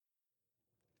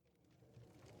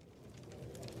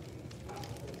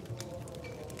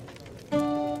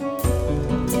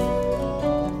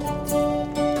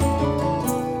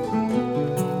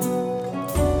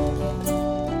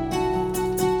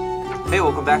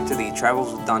back to the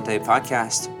Travels with Dante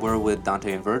podcast. We're with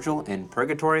Dante and Virgil in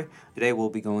Purgatory. Today we'll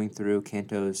be going through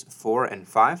Cantos 4 and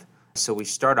 5. So we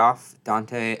start off,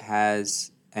 Dante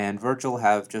and Virgil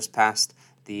have just passed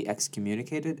the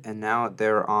excommunicated, and now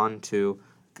they're on to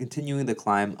continuing the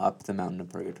climb up the mountain of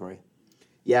Purgatory.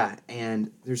 Yeah,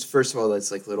 and there's, first of all,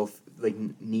 that's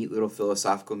neat little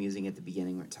philosophical musing at the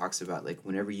beginning where it talks about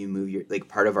whenever you move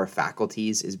part of our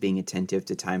faculties is being attentive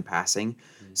to time passing.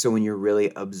 Mm-hmm. So when you're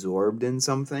really absorbed in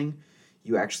something,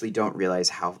 you actually don't realize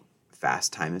how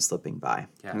fast time is slipping by.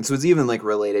 Yeah. And so it's even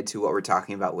related to what we're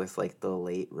talking about with the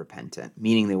late repentant,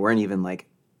 meaning they weren't even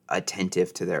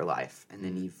attentive to their life and the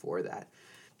need for that.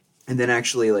 And then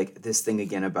actually this thing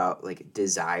again about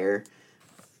desire.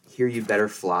 Here you'd better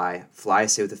fly,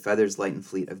 say with the feathers light and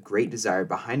fleet, of great desire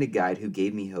behind a guide who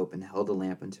gave me hope and held a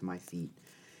lamp unto my feet.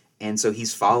 And so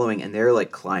he's following, and they're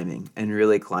climbing, and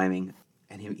really climbing,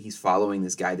 and he's following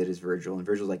this guide that is Virgil, and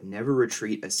Virgil's never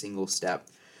retreat a single step.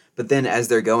 But then as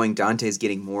they're going, Dante's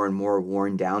getting more and more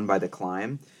worn down by the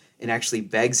climb, and actually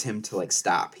begs him to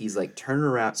stop. He's turn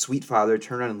around, sweet father,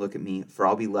 turn around and look at me, for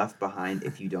I'll be left behind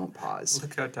if you don't pause.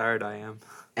 Look how tired I am.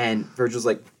 And Virgil's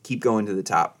keep going to the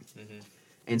top. Mm-hmm.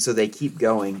 And so they keep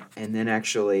going, and then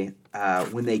actually,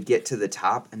 when they get to the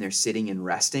top and they're sitting and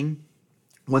resting,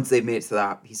 once they've made it to the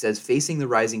top, he says, facing the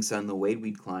rising sun, the way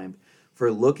we'd climbed, for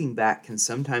looking back can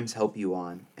sometimes help you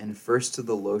on, and first to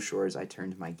the low shores I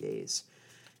turned my gaze.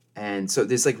 And so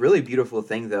this really beautiful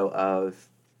thing, though, of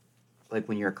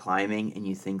when you're climbing and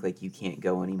you think you can't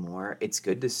go anymore, it's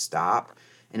good to stop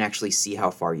and actually see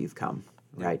how far you've come,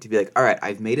 right? To be all right,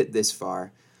 I've made it this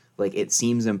far. It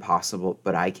seems impossible,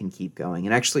 but I can keep going.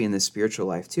 And actually in this spiritual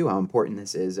life, too, how important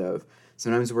this is of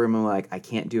sometimes we're more I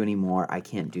can't do anymore, I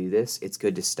can't do this. It's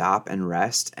good to stop and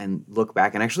rest and look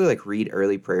back and actually read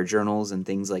early prayer journals and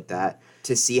things like that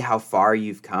to see how far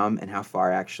you've come and how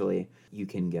far actually you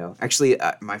can go. Actually,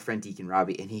 my friend Deacon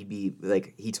Robbie, and he'd be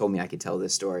he told me I could tell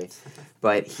this story,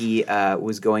 but he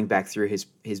was going back through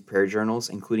his prayer journals,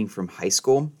 including from high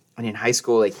school. And in high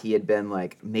school, he had been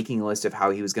making a list of how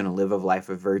he was going to live a life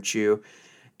of virtue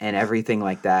and everything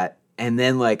like that. And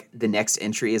then the next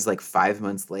entry is 5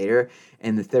 months later,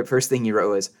 and the first thing he wrote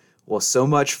was, "Well, so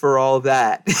much for all of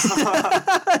that."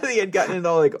 He had gotten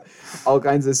into all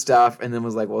kinds of stuff, and then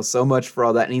was "Well, so much for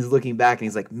all that." And he's looking back, and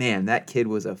he's "Man, that kid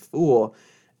was a fool,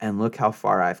 and look how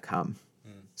far I've come."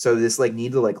 So this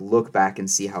need to look back and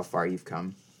see how far you've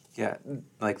come. Yeah,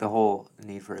 the whole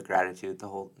need for gratitude, the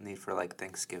whole need for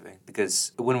thanksgiving,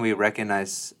 because when we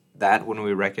recognize that, when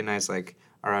we recognize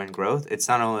our own growth, it's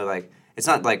not only it's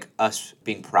not us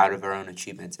being proud of our own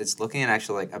achievements. It's looking and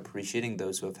actually appreciating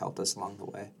those who have helped us along the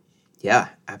way. Yeah,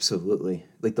 absolutely.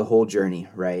 The whole journey,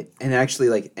 right? And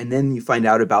actually and then you find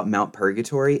out about Mount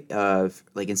Purgatory of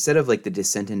instead of the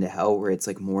descent into hell where it's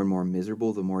more and more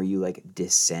miserable the more you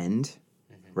descend,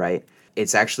 right?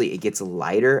 It's actually, it gets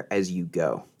lighter as you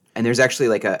go. And there's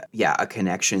actually a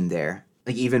connection there.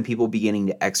 Even people beginning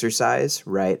to exercise,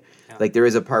 right? Yeah. There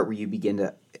is a part where you begin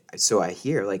to, so I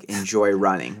hear, enjoy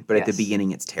running, but yes. At the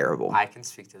beginning it's terrible. I can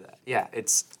speak to that. Yeah,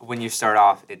 it's when you start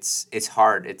off, it's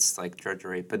hard, it's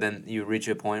drudgery, but then you reach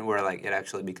a point where it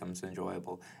actually becomes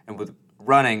enjoyable. And with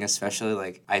running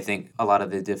especially, I think a lot of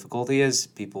the difficulty is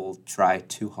people try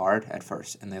too hard at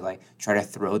first, and they try to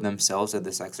throw themselves at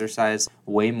this exercise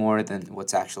way more than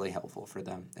what's actually helpful for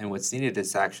them. And what's needed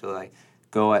is to actually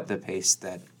go at the pace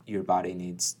that your body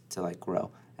needs to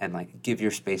grow, and give your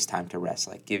space time to rest,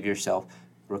 give yourself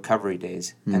recovery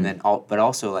days, and then but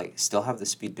also still have the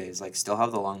speed days, still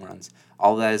have the long runs.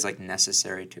 All of that is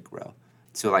necessary to grow.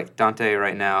 So Dante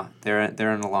right now, they're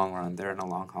in a long run, they're in a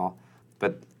long haul.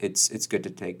 But it's good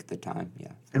to take the time,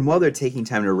 yeah. And while they're taking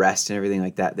time to rest and everything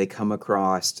like that, they come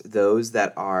across those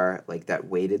that are that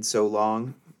waited so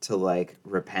long to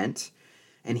repent.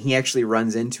 And he actually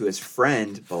runs into his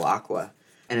friend Belacqua.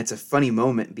 And it's a funny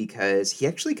moment because he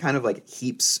actually kind of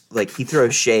heaps, he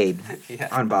throws shade yeah.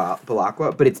 on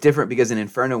Belacqua. But it's different because in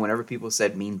Inferno, whenever people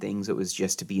said mean things, it was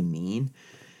just to be mean.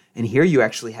 And here you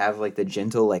actually have the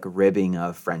gentle ribbing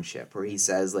of friendship where he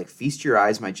says feast your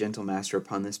eyes, my gentle master,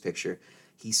 upon this picture.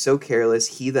 He's so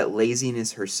careless, he that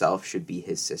laziness herself should be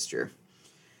his sister.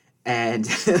 And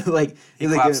he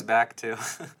claps back too.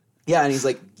 Yeah, and he's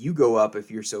you go up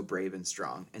if you're so brave and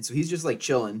strong. And so he's just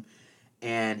chilling,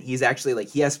 and he's actually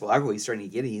he asks Belacqua, he's starting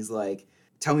to get it. He's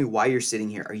tell me why you're sitting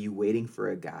here. Are you waiting for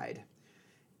a guide?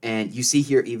 And you see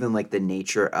here even the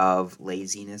nature of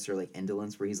laziness or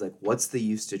indolence where he's what's the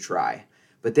use to try?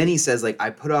 But then he says, like, I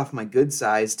put off my good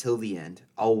size till the end.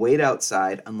 I'll wait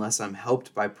outside unless I'm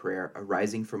helped by prayer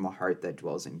arising from a heart that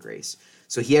dwells in grace.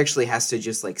 So he actually has to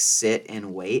just like sit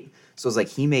and wait. So it's like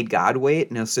he made God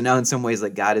wait. No, so now in some ways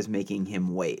like God is making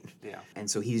him wait. Yeah. And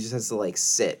so he just has to like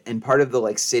sit. And part of the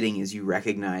like sitting is you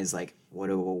recognize like what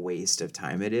a waste of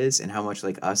time it is and how much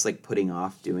like us like putting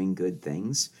off doing good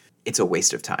things. It's a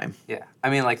waste of time. Yeah.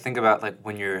 I mean, like, think about, like,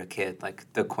 when you're a kid, like,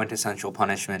 the quintessential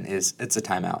punishment is it's a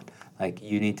timeout. Like,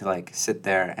 you need to, like, sit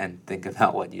there and think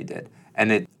about what you did.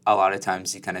 And a lot of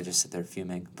times you kind of just sit there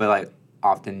fuming. But, like,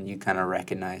 often you kind of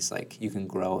recognize, like, you can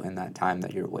grow in that time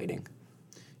that you're waiting.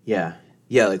 Yeah.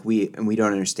 Yeah, like, we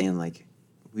don't understand, like,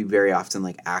 we very often,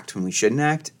 like, act when we shouldn't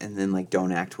act and then, like,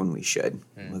 don't act when we should.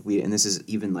 Like, and this is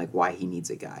even, like, why he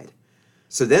needs a guide.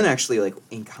 So then actually, like,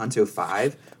 in Canto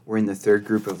 5, we're in the third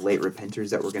group of late repenters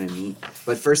that we're going to meet.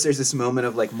 But first there's this moment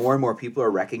of, like, more and more people are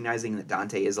recognizing that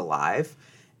Dante is alive,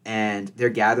 and they're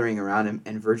gathering around him,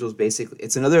 and Virgil's basically,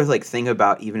 it's another, like, thing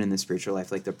about, even in the spiritual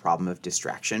life, like, the problem of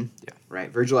distraction. Yeah.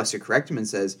 Right? Virgil has to correct him and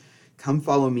says, come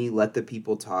follow me, let the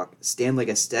people talk. Stand like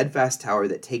a steadfast tower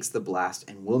that takes the blast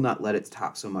and will not let its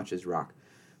top so much as rock.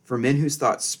 For men whose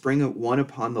thoughts spring one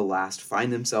upon the last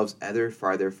find themselves ever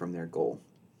farther from their goal.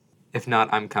 If not,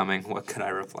 I'm coming. What could I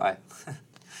reply?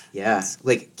 Yeah,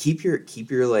 like keep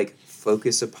your like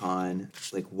focus upon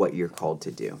like what you're called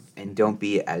to do, and don't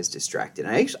be as distracted.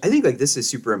 And I think like this is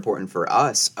super important for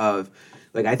us. Of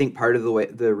like I think part of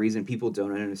the reason people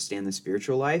don't understand the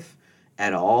spiritual life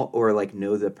at all, or like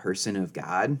know the person of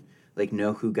God, like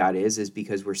know who God is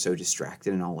because we're so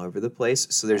distracted and all over the place.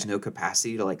 So there's no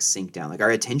capacity to like sink down. Like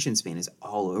our attention span is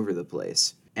all over the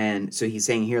place. And so he's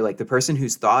saying here, like the person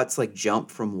whose thoughts like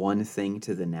jump from one thing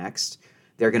to the next,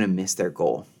 they're going to miss their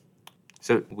goal.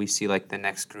 So we see like the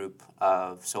next group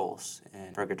of souls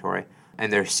in purgatory,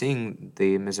 and they're singing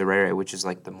the Miserere, which is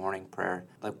like the morning prayer,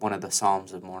 like one of the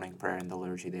psalms of morning prayer in the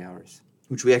Liturgy of the Hours.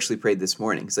 Which we actually prayed this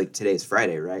morning. It's like today's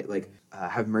Friday, right? Like,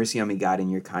 have mercy on me, God, in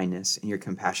your kindness, and your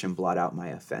compassion blot out my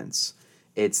offense.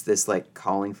 It's this like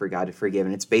calling for God to forgive,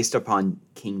 and it's based upon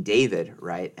King David,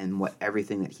 right? And what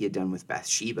everything that he had done with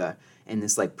Bathsheba, and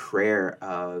this like prayer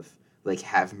of like,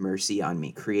 have mercy on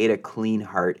me, create a clean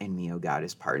heart in me, oh God,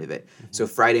 is part of it. Mm-hmm. So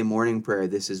Friday morning prayer,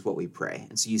 this is what we pray.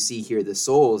 And so you see here the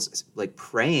souls like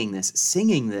praying this,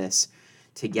 singing this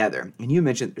together. And you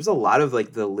mentioned there's a lot of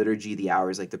like the Liturgy of the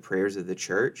Hours, like the prayers of the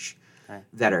church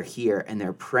that are here, and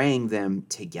they're praying them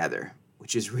together,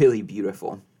 which is really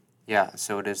beautiful. Yeah,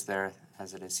 so it is there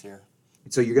as it is here.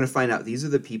 So you're going to find out these are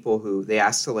the people who they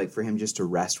asked to like for him just to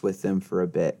rest with them for a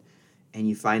bit. And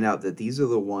you find out that these are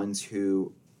the ones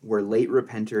who were late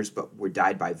repenters, but were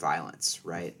died by violence,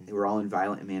 right? They were all in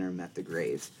violent manner met the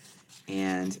grave.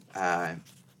 And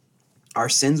our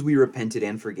sins we repented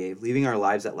and forgave, leaving our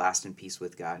lives at last in peace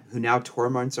with God, who now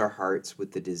torments our hearts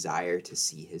with the desire to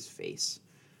see his face,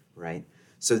 right?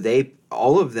 So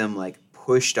all of them like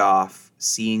pushed off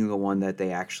seeing the one that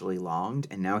they actually longed,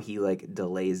 and now he like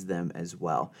delays them as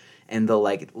well. And the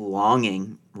like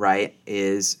longing, right,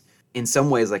 is in some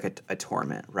ways like a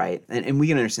torment, right? And we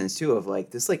can understand this too of like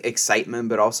this like excitement,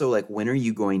 but also like when are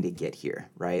you going to get here,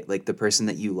 right? Like the person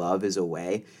that you love is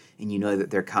away and you know that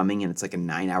they're coming and it's like a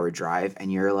 9-hour drive and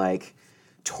you're like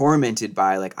tormented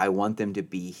by like, I want them to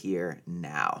be here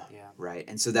now, right?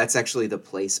 And so that's actually the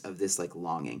place of this like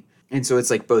longing. And so it's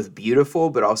like both beautiful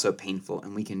but also painful,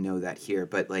 and we can know that here.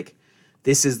 But like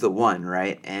this is the one,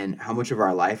 right? And how much of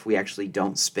our life we actually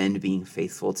don't spend being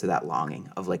faithful to that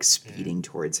longing of like speeding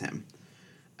towards him,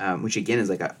 which again is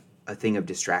like a thing of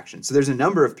distraction. So there's a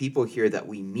number of people here that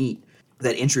we meet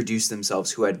that introduce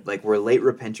themselves who had like were late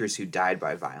repenters who died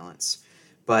by violence.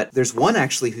 But there's one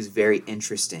actually who's very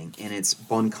interesting, and it's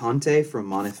Bonconte from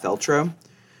Montefeltro,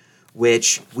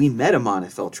 which we met at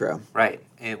Montefeltro. Right.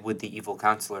 And with the evil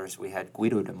counselors, we had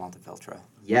Guido de Montefeltro.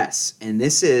 Yes, and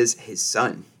this is his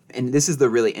son. And this is the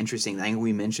really interesting thing.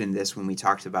 We mentioned this when we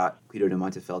talked about Guido de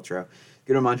Montefeltro.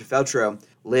 Guido de Montefeltro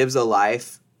lives a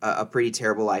life, a pretty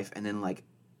terrible life, and then like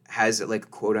has like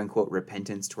quote unquote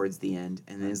repentance towards the end,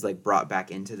 and then is like brought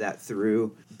back into that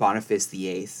through Boniface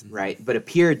VIII, right? But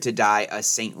appeared to die a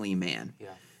saintly man. Yeah.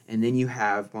 And then you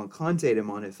have Bonconte de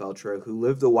Montefeltro, who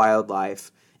lived a wild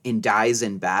life and dies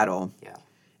in battle. Yeah.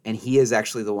 And he is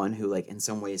actually the one who like in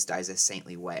some ways dies a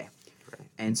saintly way. Right.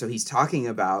 And so he's talking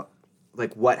about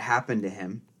like what happened to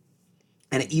him.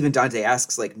 And even Dante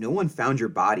asks, like, no one found your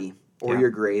body or your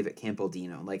grave at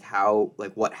Campaldino. Like how,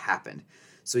 like what happened?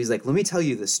 So he's like, let me tell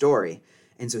you the story.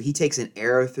 And so he takes an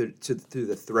arrow through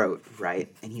the throat,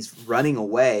 right? And he's running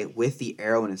away with the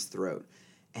arrow in his throat.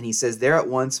 And he says, there at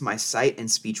once my sight and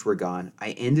speech were gone.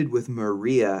 I ended with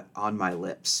Maria on my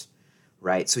lips,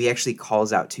 right? So he actually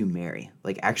calls out to Mary,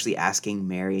 like actually asking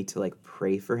Mary to like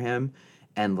pray for him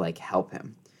and like help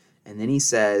him. And then he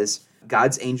says,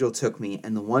 God's angel took me,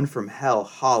 and the one from hell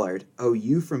hollered, "Oh,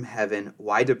 you from heaven,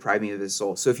 why deprive me of his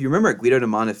soul?" So if you remember Guido de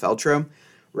Montefeltro,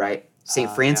 right? St.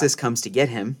 Francis comes to get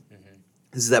him.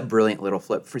 This is that brilliant little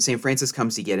flip. St. Francis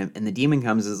comes to get him, and the demon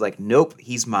comes and is like, nope,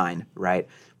 he's mine, right?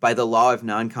 By the law of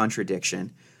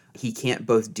non-contradiction, he can't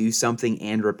both do something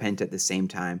and repent at the same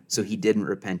time. So he didn't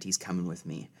repent. He's coming with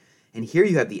me. And here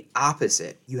you have the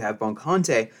opposite. You have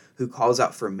Bonconte, who calls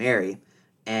out for Mary,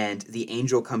 and the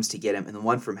angel comes to get him. And the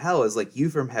one from hell is like, you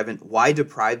from heaven, why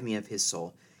deprive me of his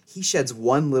soul? He sheds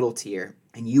one little tear,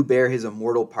 and you bear his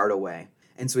immortal part away.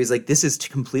 And so he's like, this is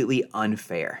completely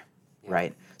unfair,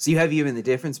 right? So you have even the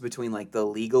difference between like the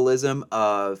legalism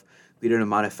of Guido de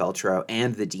Montefeltro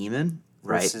and the demon,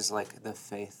 right? Versus like the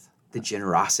faith. The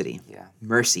generosity,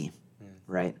 mercy,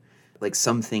 right? Like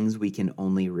some things we can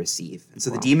only receive. And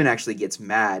so the demon actually gets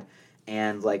mad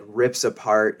and like rips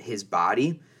apart his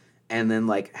body and then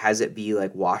like has it be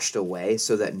like washed away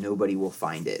so that nobody will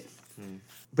find it.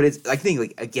 But it's, I think,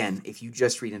 like, again, if you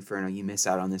just read Inferno, you miss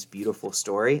out on this beautiful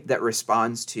story that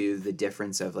responds to the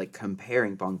difference of like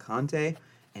comparing Bonconte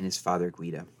and his father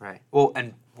Guido. Right. Well,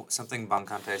 and something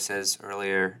Bonconte says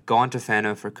earlier, go on to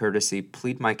Fano for courtesy,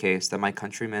 plead my case that my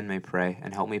countrymen may pray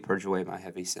and help me purge away my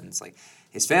heavy sins. Like,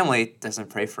 his family doesn't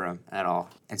pray for him at all.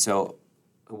 And so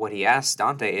what he asks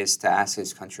Dante is to ask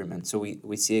his countrymen. So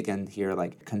we see again here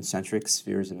like concentric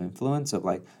spheres of influence of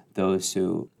like those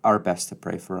who are best to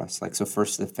pray for us. Like, so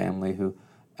first the family who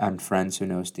and friends who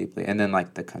know us deeply, and then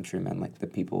like the countrymen, like the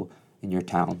people in your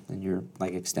town and your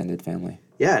like extended family.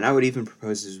 Yeah, and I would even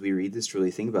propose as we read this to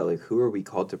really think about like who are we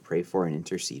called to pray for and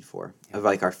intercede for? Of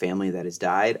like our family that has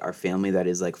died, our family that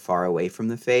is like far away from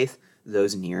the faith,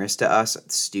 those nearest to us,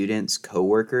 students,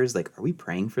 coworkers, like are we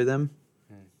praying for them?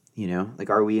 You know, like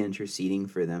are we interceding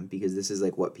for them? Because this is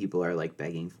like what people are like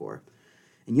begging for.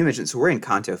 And you mentioned, so we're in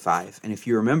Canto 5, and if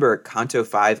you remember, Canto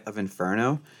 5 of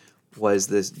Inferno was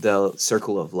the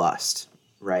circle of lust,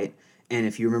 right? And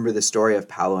if you remember the story of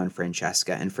Paolo and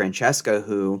Francesca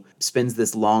who spends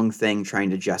this long thing trying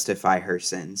to justify her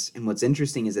sins. And what's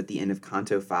interesting is at the end of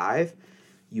Canto 5,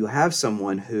 you have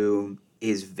someone who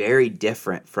is very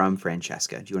different from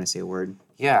Francesca. Do you want to say a word?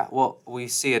 Yeah, well, we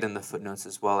see it in the footnotes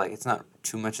as well. Like, it's not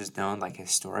too much is known, like,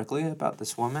 historically about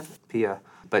this woman, Pia.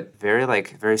 But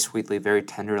very sweetly, very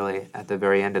tenderly, at the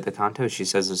very end of the canto, she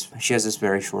has this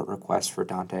very short request for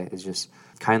Dante, is just,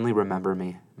 kindly remember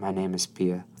me, my name is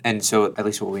Pia. And so, at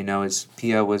least what we know is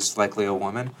Pia was likely a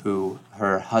woman who,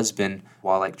 her husband,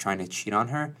 while, like, trying to cheat on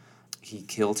her, he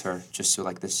killed her just so,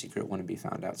 like, the secret wouldn't be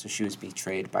found out. So she was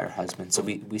betrayed by her husband. So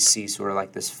we see sort of,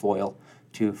 like, this foil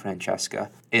to Francesca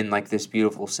in like this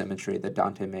beautiful symmetry that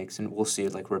Dante makes, and we'll see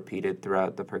it like repeated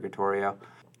throughout the Purgatorio.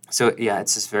 So yeah,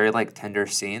 it's this very like tender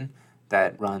scene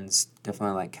that runs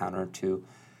definitely like counter to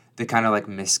the kind of like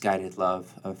misguided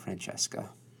love of Francesca.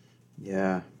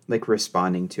 Yeah, like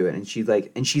responding to it, and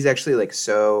she's actually like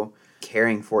so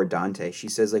caring for Dante. She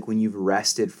says like when you've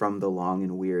rested from the long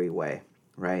and weary way,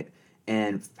 right?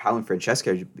 And Paolo and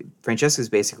Francesca's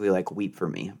basically like weep for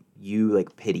me. You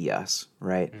like pity us,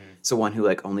 right? So one who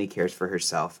like only cares for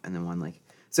herself, and then one like,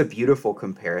 it's a beautiful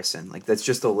comparison. Like that's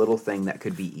just a little thing that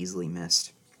could be easily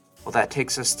missed. Well, that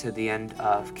takes us to the end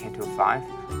of Canto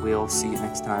 5. We'll see you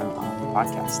next time on the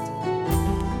podcast.